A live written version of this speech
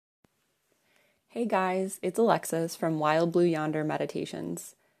Hey guys, it's Alexis from Wild Blue Yonder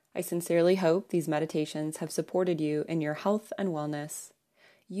Meditations. I sincerely hope these meditations have supported you in your health and wellness.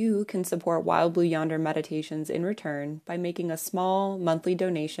 You can support Wild Blue Yonder Meditations in return by making a small monthly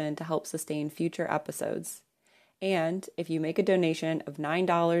donation to help sustain future episodes. And if you make a donation of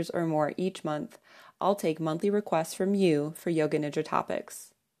 $9 or more each month, I'll take monthly requests from you for Yoga Nidra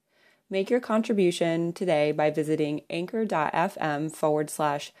topics. Make your contribution today by visiting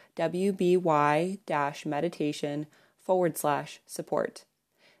anchor.fm/WBY-meditation/support.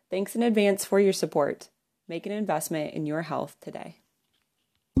 Thanks in advance for your support. Make an investment in your health today.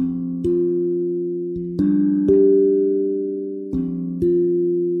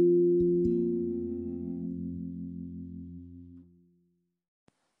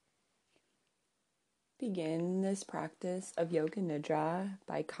 Begin this practice of Yoga Nidra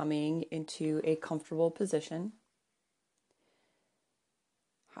by coming into a comfortable position.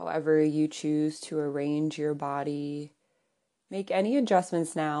 However you choose to arrange your body, make any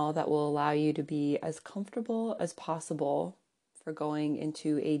adjustments now that will allow you to be as comfortable as possible for going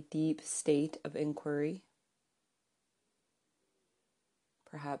into a deep state of inquiry.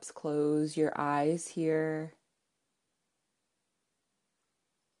 Perhaps close your eyes here.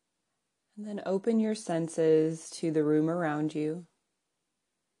 And then open your senses to the room around you,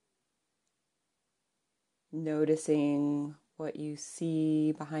 noticing what you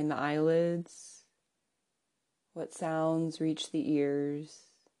see behind the eyelids, what sounds reach the ears,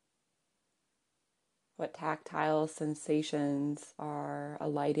 what tactile sensations are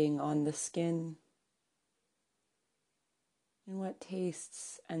alighting on the skin, and what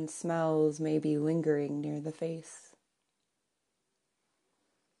tastes and smells may be lingering near the face.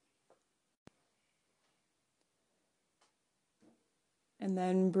 And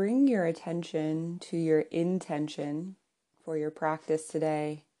then bring your attention to your intention for your practice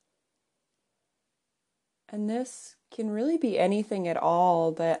today. And this can really be anything at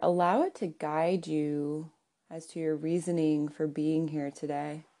all, but allow it to guide you as to your reasoning for being here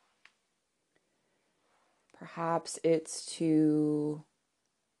today. Perhaps it's to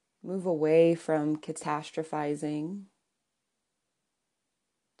move away from catastrophizing,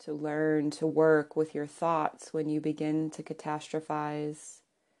 to learn to work with your thoughts when you begin to catastrophize,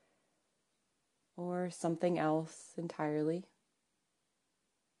 or something else entirely.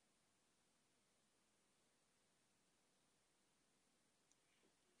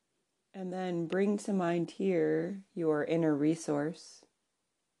 And then bring to mind here your inner resource.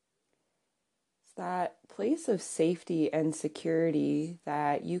 It's that place of safety and security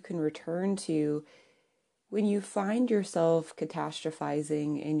that you can return to when you find yourself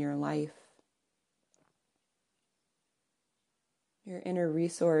catastrophizing in your life. Your inner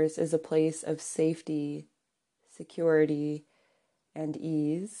resource is a place of safety, security, and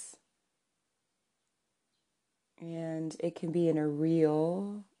ease. And it can be in a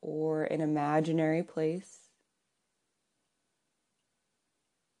real or an imaginary place.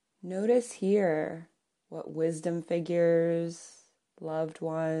 Notice here what wisdom figures, loved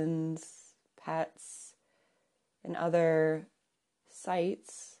ones, pets, and other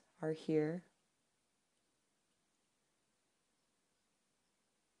sights are here.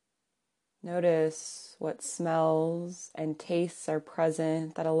 Notice what smells and tastes are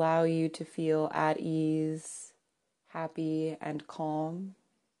present that allow you to feel at ease, happy, and calm.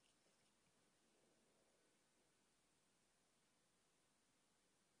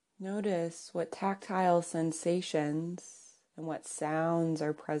 Notice what tactile sensations and what sounds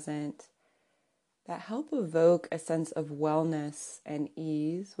are present that help evoke a sense of wellness and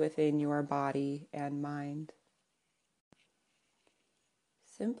ease within your body and mind.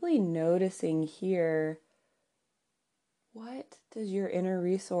 Simply noticing here, what does your inner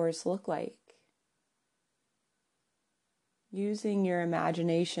resource look like? Using your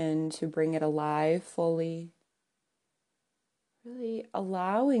imagination to bring it alive fully. Really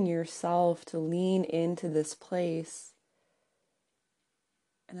allowing yourself to lean into this place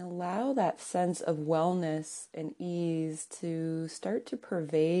and allow that sense of wellness and ease to start to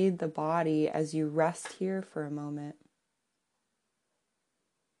pervade the body as you rest here for a moment.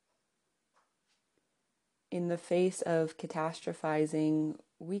 In the face of catastrophizing,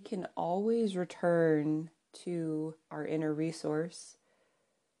 we can always return to our inner resource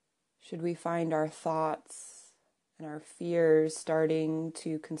should we find our thoughts and our fears starting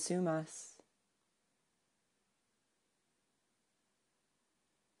to consume us.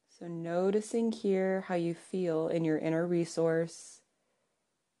 So noticing here how you feel in your inner resource,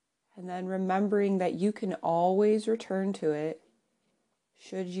 and then remembering that you can always return to it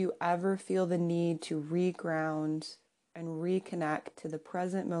should you ever feel the need to reground and reconnect to the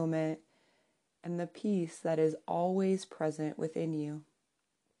present moment and the peace that is always present within you.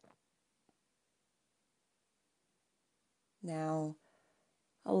 Now,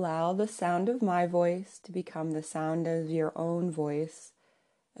 allow the sound of my voice to become the sound of your own voice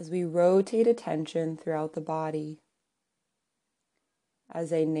as we rotate attention throughout the body.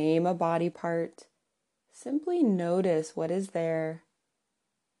 As I name a body part, simply notice what is there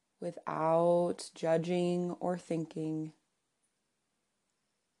without judging or thinking.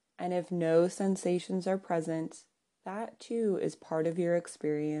 And if no sensations are present, that too is part of your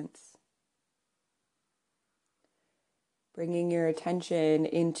experience. Bringing your attention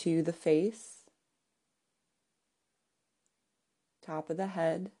into the face, top of the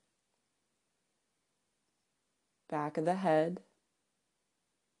head, back of the head,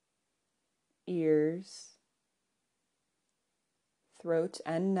 ears, throat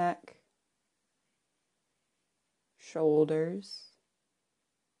and neck, shoulders,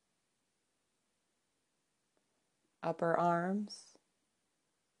 upper arms,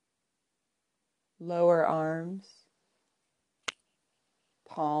 lower arms,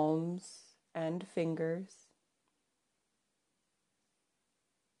 palms and fingers.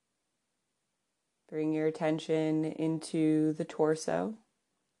 Bring your attention into the torso,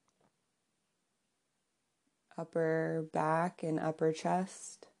 upper back and upper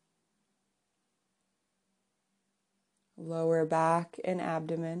chest, lower back and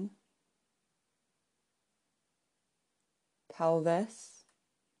abdomen, pelvis,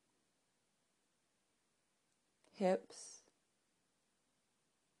 hips,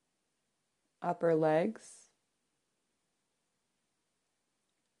 upper legs,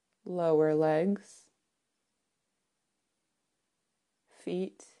 lower legs,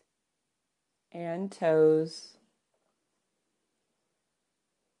 feet and toes.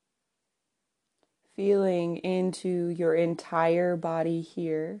 Feeling into your entire body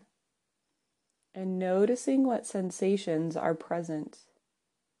here and noticing what sensations are present.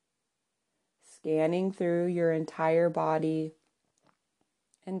 Scanning through your entire body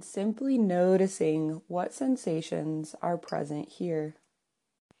and simply noticing what sensations are present here.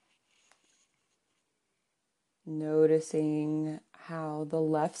 Noticing how the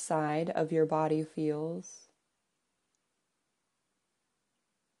left side of your body feels.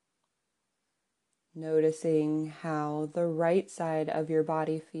 Noticing how the right side of your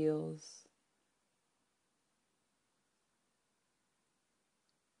body feels.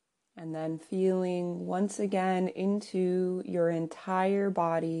 And then feeling once again into your entire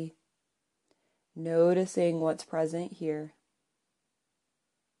body, noticing what's present here.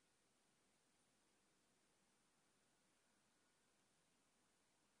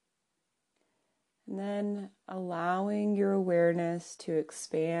 And then allowing your awareness to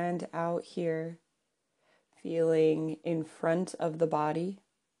expand out here, feeling in front of the body,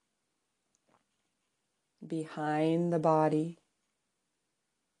 behind the body,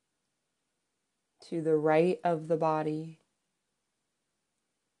 to the right of the body,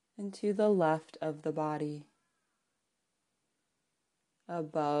 and to the left of the body,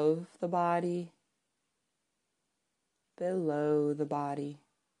 above the body, below the body.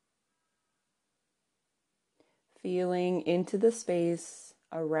 Feeling into the space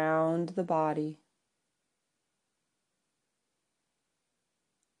around the body.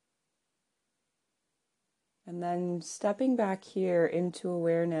 And then stepping back here into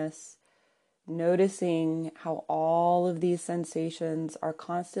awareness, noticing how all of these sensations are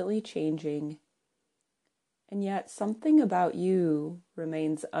constantly changing, and yet something about you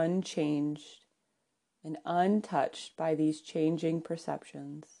remains unchanged and untouched by these changing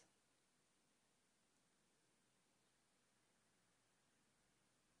perceptions.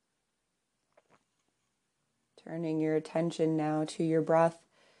 Turning your attention now to your breath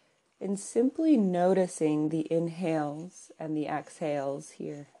and simply noticing the inhales and the exhales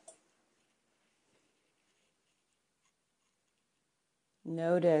here.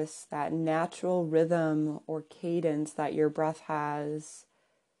 Notice that natural rhythm or cadence that your breath has,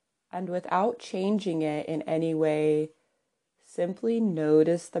 and without changing it in any way, simply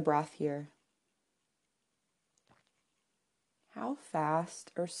notice the breath here. How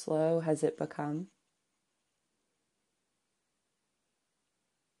fast or slow has it become?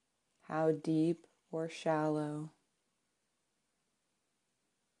 How deep or shallow?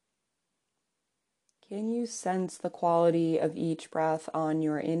 Can you sense the quality of each breath on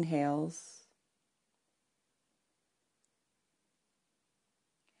your inhales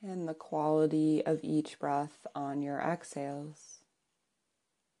and the quality of each breath on your exhales?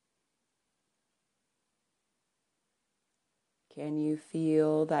 Can you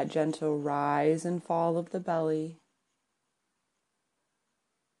feel that gentle rise and fall of the belly?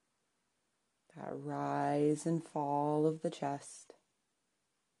 that rise and fall of the chest.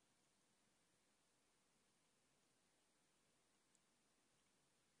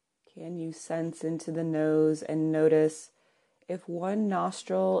 Can you sense into the nose and notice if one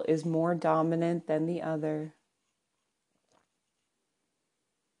nostril is more dominant than the other?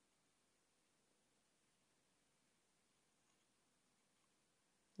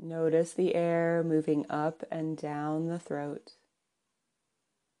 Notice the air moving up and down the throat.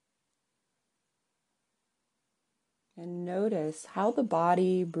 And notice how the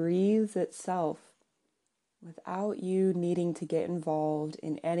body breathes itself without you needing to get involved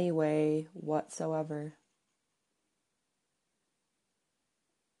in any way whatsoever.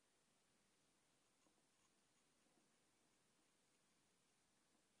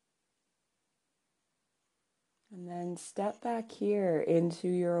 And then step back here into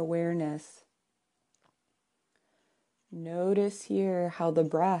your awareness. Notice here how the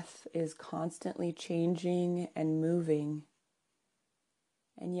breath is constantly changing and moving.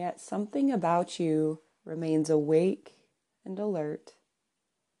 And yet something about you remains awake and alert.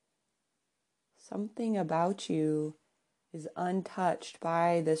 Something about you is untouched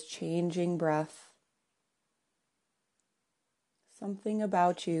by this changing breath. Something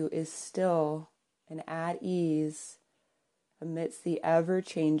about you is still and at ease amidst the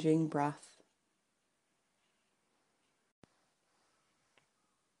ever-changing breath.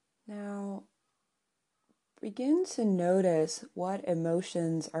 Now, begin to notice what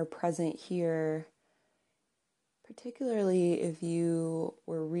emotions are present here, particularly if you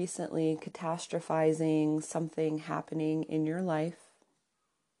were recently catastrophizing something happening in your life.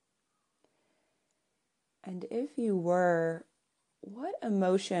 And if you were, what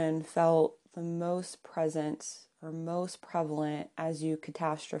emotion felt the most present or most prevalent as you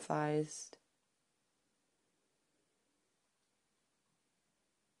catastrophized?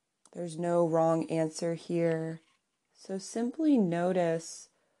 There's no wrong answer here. So simply notice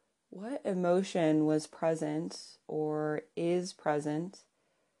what emotion was present or is present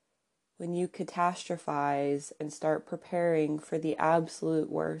when you catastrophize and start preparing for the absolute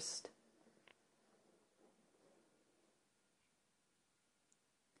worst.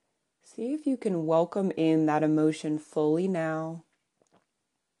 See if you can welcome in that emotion fully now,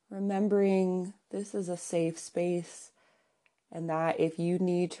 remembering this is a safe space and that if you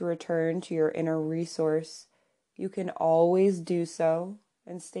need to return to your inner resource, you can always do so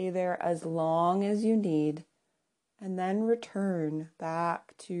and stay there as long as you need, and then return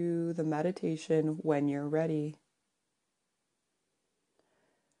back to the meditation when you're ready.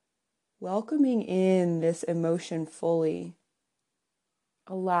 Welcoming in this emotion fully,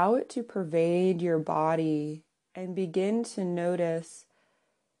 allow it to pervade your body and begin to notice,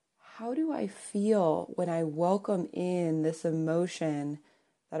 how do I feel when I welcome in this emotion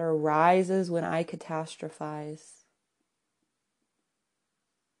that arises when I catastrophize?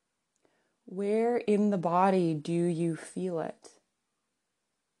 Where in the body do you feel it?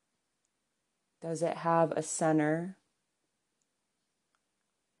 Does it have a center,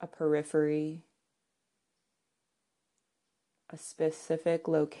 a periphery, a specific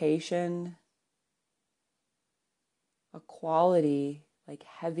location, a quality like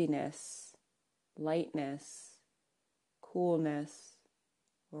heaviness, lightness, coolness,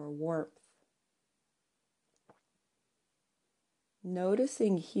 or warmth?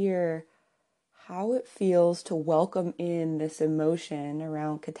 Noticing here how it feels to welcome in this emotion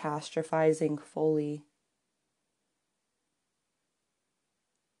around catastrophizing fully.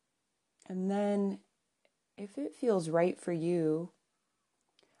 And then, if it feels right for you,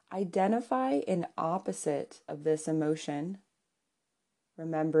 identify an opposite of this emotion,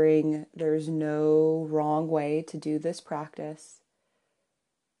 remembering there's no wrong way to do this practice.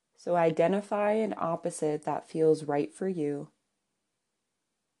 So identify an opposite that feels right for you.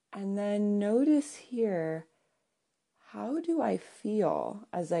 And then notice here, how do I feel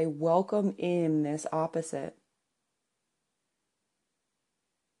as I welcome in this opposite?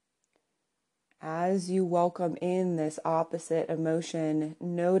 As you welcome in this opposite emotion,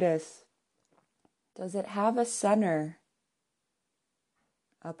 notice, does it have a center,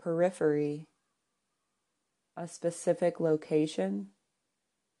 a periphery, a specific location?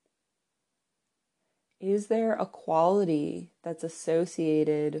 Is there a quality that's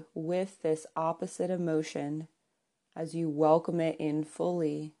associated with this opposite emotion as you welcome it in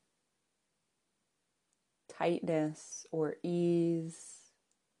fully? Tightness or ease,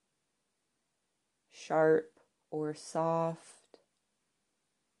 sharp or soft.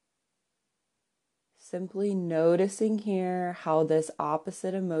 Simply noticing here how this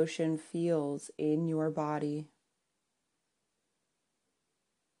opposite emotion feels in your body.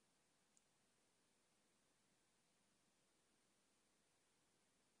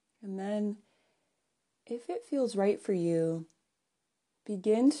 And then, if it feels right for you,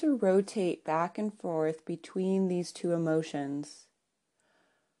 begin to rotate back and forth between these two emotions.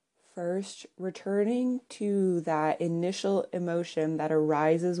 First, returning to that initial emotion that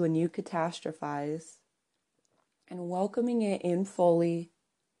arises when you catastrophize and welcoming it in fully,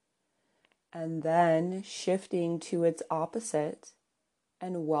 and then shifting to its opposite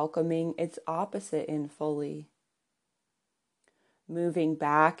and welcoming its opposite in fully. Moving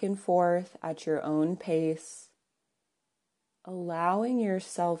back and forth at your own pace, allowing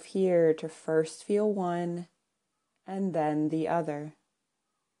yourself here to first feel one and then the other.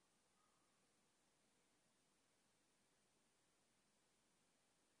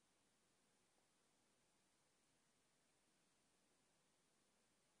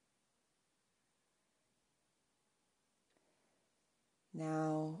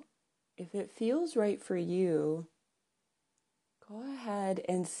 Now, if it feels right for you, go ahead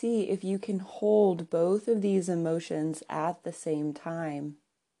and see if you can hold both of these emotions at the same time.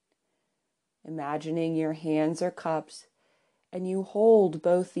 Imagining your hands are cups and you hold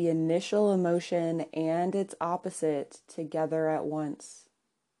both the initial emotion and its opposite together at once.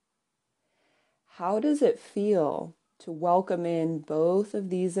 How does it feel to welcome in both of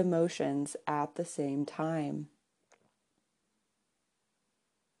these emotions at the same time?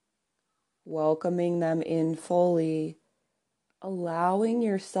 Welcoming them in fully, allowing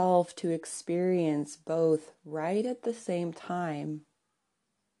yourself to experience both right at the same time.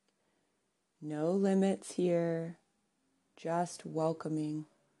 No limits here, just welcoming.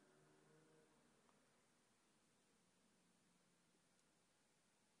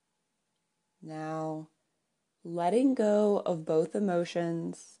 Now, letting go of both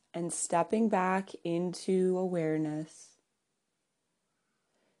emotions and stepping back into awareness.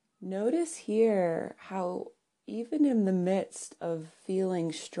 Notice here how even in the midst of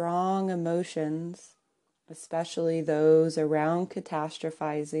feeling strong emotions, especially those around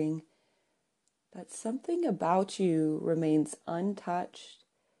catastrophizing, that something about you remains untouched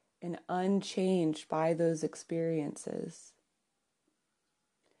and unchanged by those experiences.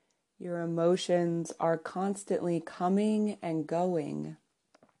 Your emotions are constantly coming and going,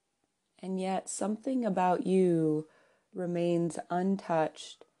 and yet something about you remains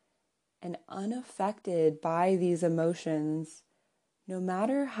untouched and unaffected by these emotions, no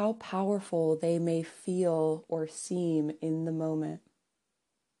matter how powerful they may feel or seem in the moment.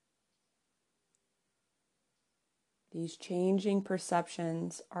 These changing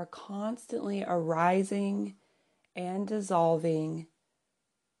perceptions are constantly arising and dissolving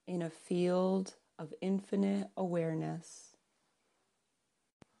in a field of infinite awareness.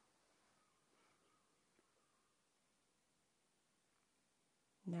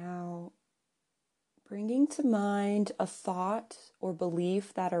 Now, bringing to mind a thought or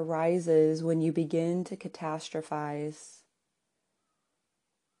belief that arises when you begin to catastrophize.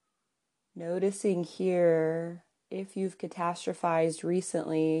 Noticing here, if you've catastrophized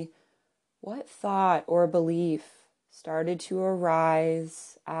recently, what thought or belief started to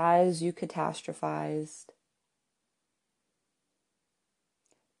arise as you catastrophized.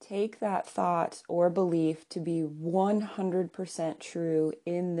 Take that thought or belief to be 100% true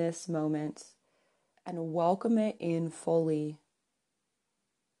in this moment and welcome it in fully.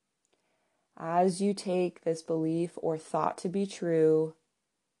 As you take this belief or thought to be true,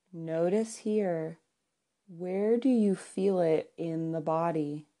 notice here, where do you feel it in the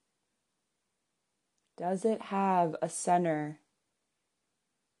body? Does it have a center,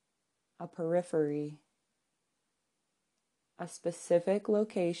 a periphery, a specific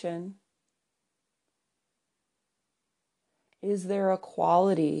location? Is there a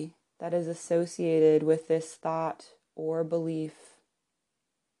quality that is associated with this thought or belief?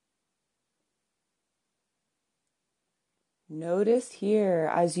 Notice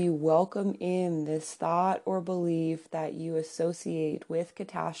here as you welcome in this thought or belief that you associate with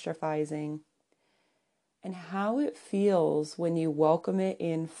catastrophizing and how it feels when you welcome it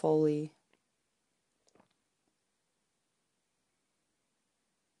in fully.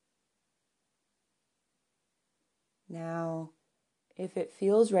 Now, if it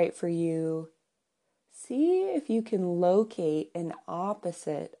feels right for you, see if you can locate an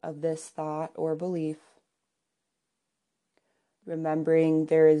opposite of this thought or belief. Remembering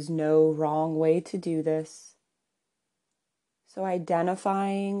there is no wrong way to do this. So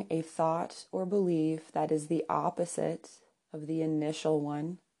identifying a thought or belief that is the opposite of the initial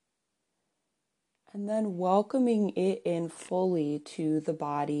one, and then welcoming it in fully to the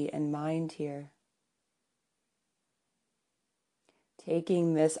body and mind here.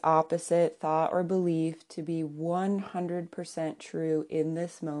 taking this opposite thought or belief to be 100% true in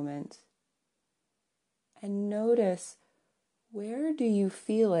this moment. And notice, where do you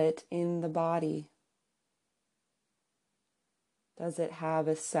feel it in the body? Does it have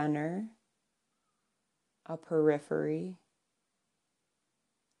a center, a periphery,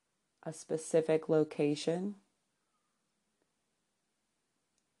 a specific location?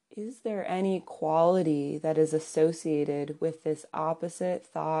 Is there any quality that is associated with this opposite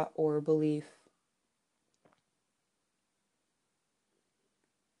thought or belief?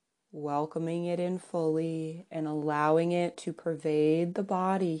 Welcoming it in fully and allowing it to pervade the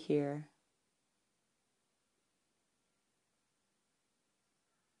body here.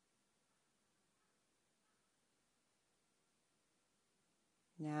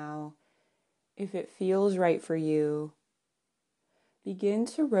 Now, if it feels right for you, begin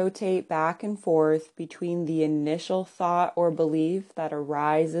to rotate back and forth between the initial thought or belief that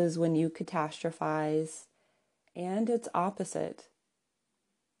arises when you catastrophize and its opposite.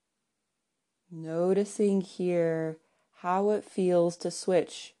 Noticing here how it feels to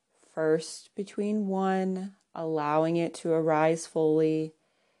switch first between one, allowing it to arise fully,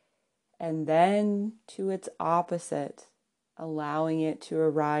 and then to its opposite, allowing it to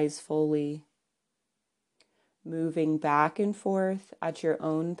arise fully. Moving back and forth at your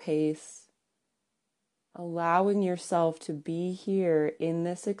own pace, allowing yourself to be here in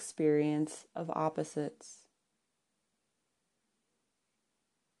this experience of opposites.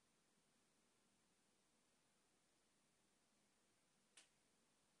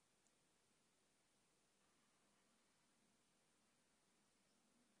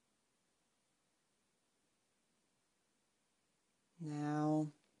 Now,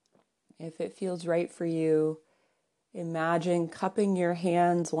 if it feels right for you, imagine cupping your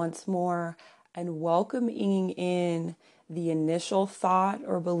hands once more and welcoming in the initial thought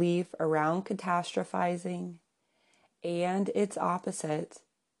or belief around catastrophizing and its opposite,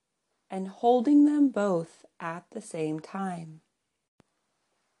 and holding them both at the same time.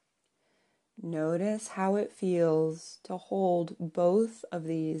 Notice how it feels to hold both of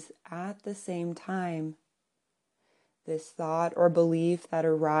these at the same time. This thought or belief that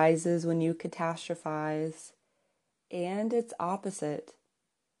arises when you catastrophize and its opposite,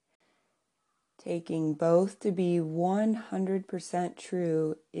 taking both to be 100%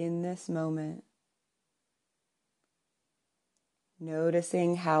 true in this moment.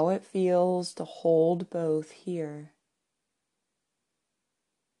 Noticing how it feels to hold both here.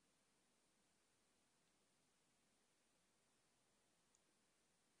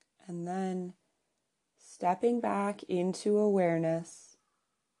 And then stepping back into awareness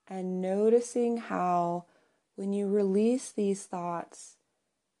and noticing how when you release these thoughts,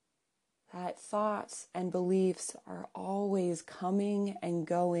 that thoughts and beliefs are always coming and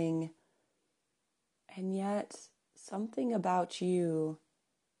going, and yet something about you,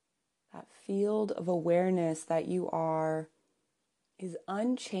 that field of awareness that you are, is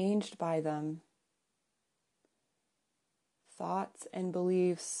unchanged by them. Thoughts and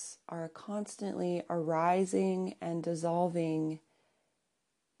beliefs are constantly arising and dissolving,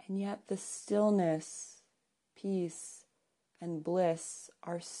 and yet the stillness, peace, and bliss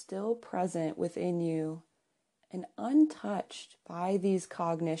are still present within you and untouched by these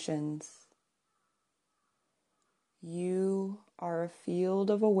cognitions. You are a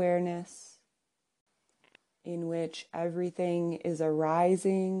field of awareness in which everything is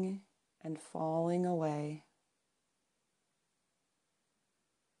arising and falling away.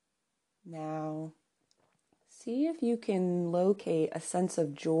 Now, see if you can locate a sense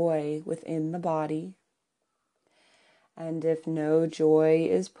of joy within the body. And if no joy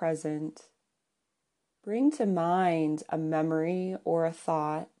is present, bring to mind a memory or a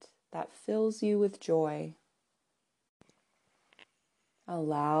thought that fills you with joy.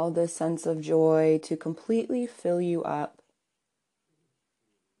 Allow this sense of joy to completely fill you up,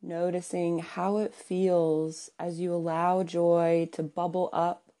 noticing how it feels as you allow joy to bubble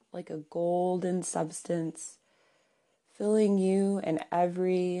up like a golden substance, filling you and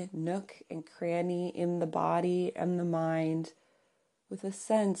every nook and cranny in the body and the mind with a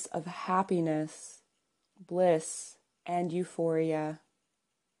sense of happiness, bliss, and euphoria.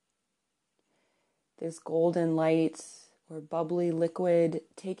 This golden light or bubbly liquid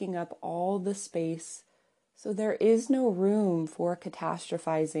taking up all the space, so there is no room for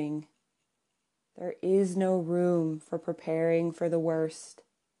catastrophizing. There is no room for preparing for the worst.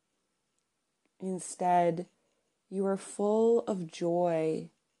 Instead, you are full of joy,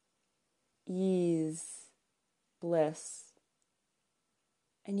 ease, bliss.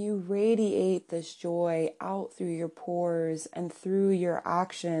 And you radiate this joy out through your pores and through your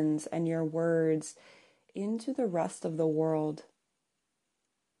actions and your words into the rest of the world.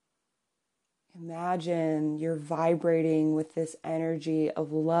 Imagine you're vibrating with this energy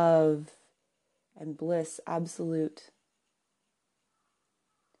of love and bliss absolute.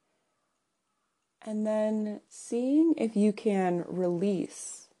 And then seeing if you can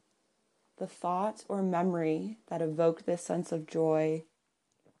release the thought or memory that evoked this sense of joy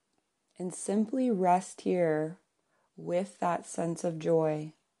and simply rest here with that sense of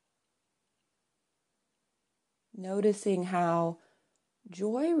joy. Noticing how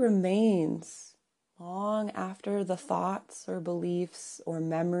joy remains long after the thoughts or beliefs or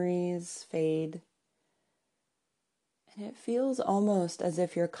memories fade. And it feels almost as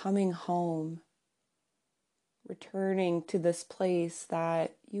if you're coming home, returning to this place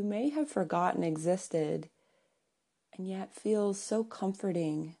that you may have forgotten existed, and yet feels so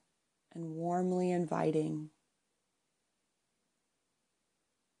comforting and warmly inviting.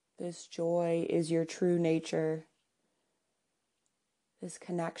 This joy is your true nature. This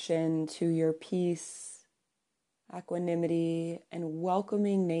connection to your peace, equanimity, and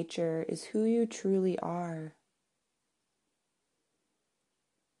welcoming nature is who you truly are.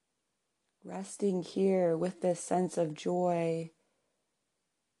 Resting here with this sense of joy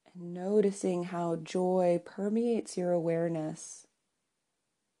and noticing how joy permeates your awareness.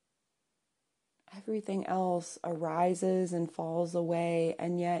 Everything else arises and falls away,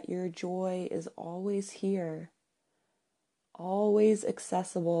 and yet your joy is always here, always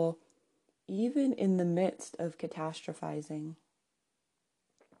accessible, even in the midst of catastrophizing.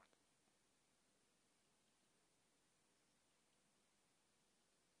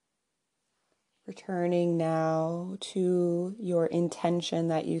 Returning now to your intention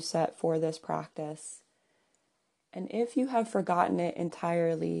that you set for this practice. And if you have forgotten it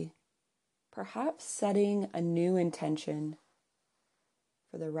entirely, perhaps setting a new intention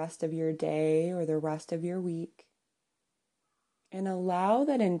for the rest of your day or the rest of your week. And allow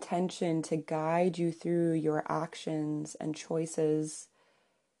that intention to guide you through your actions and choices.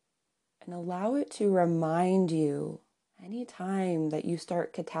 And allow it to remind you anytime that you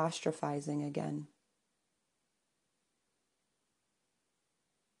start catastrophizing again.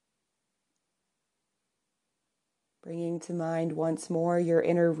 Bringing to mind once more your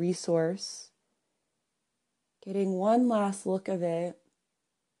inner resource, getting one last look of it,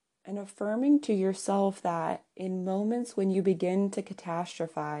 and affirming to yourself that in moments when you begin to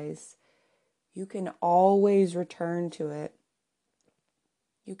catastrophize, you can always return to it.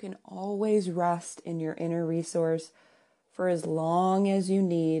 You can always rest in your inner resource for as long as you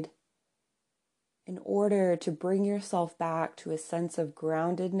need in order to bring yourself back to a sense of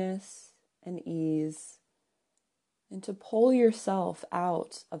groundedness and ease, and to pull yourself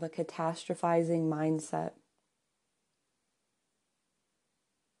out of a catastrophizing mindset.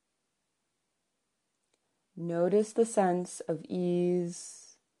 Notice the sense of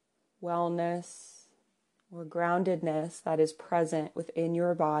ease, wellness, or groundedness that is present within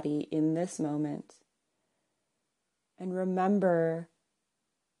your body in this moment. And remember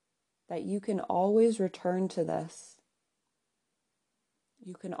that you can always return to this.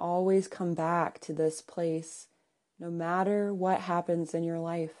 You can always come back to this place no matter what happens in your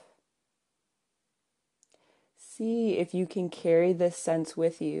life. See if you can carry this sense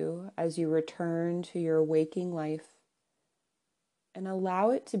with you as you return to your waking life, and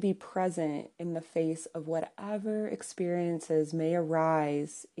allow it to be present in the face of whatever experiences may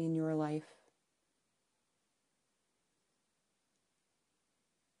arise in your life.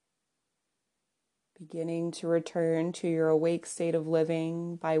 Beginning to return to your awake state of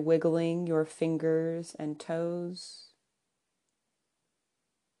living by wiggling your fingers and toes,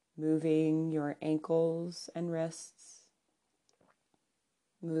 moving your ankles and wrists,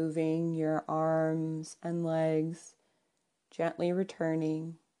 moving your arms and legs, gently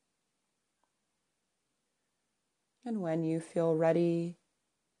returning. And when you feel ready,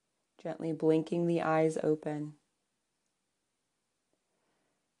 gently blinking the eyes open.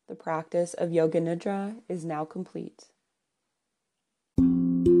 The practice of Yoga Nidra is now complete.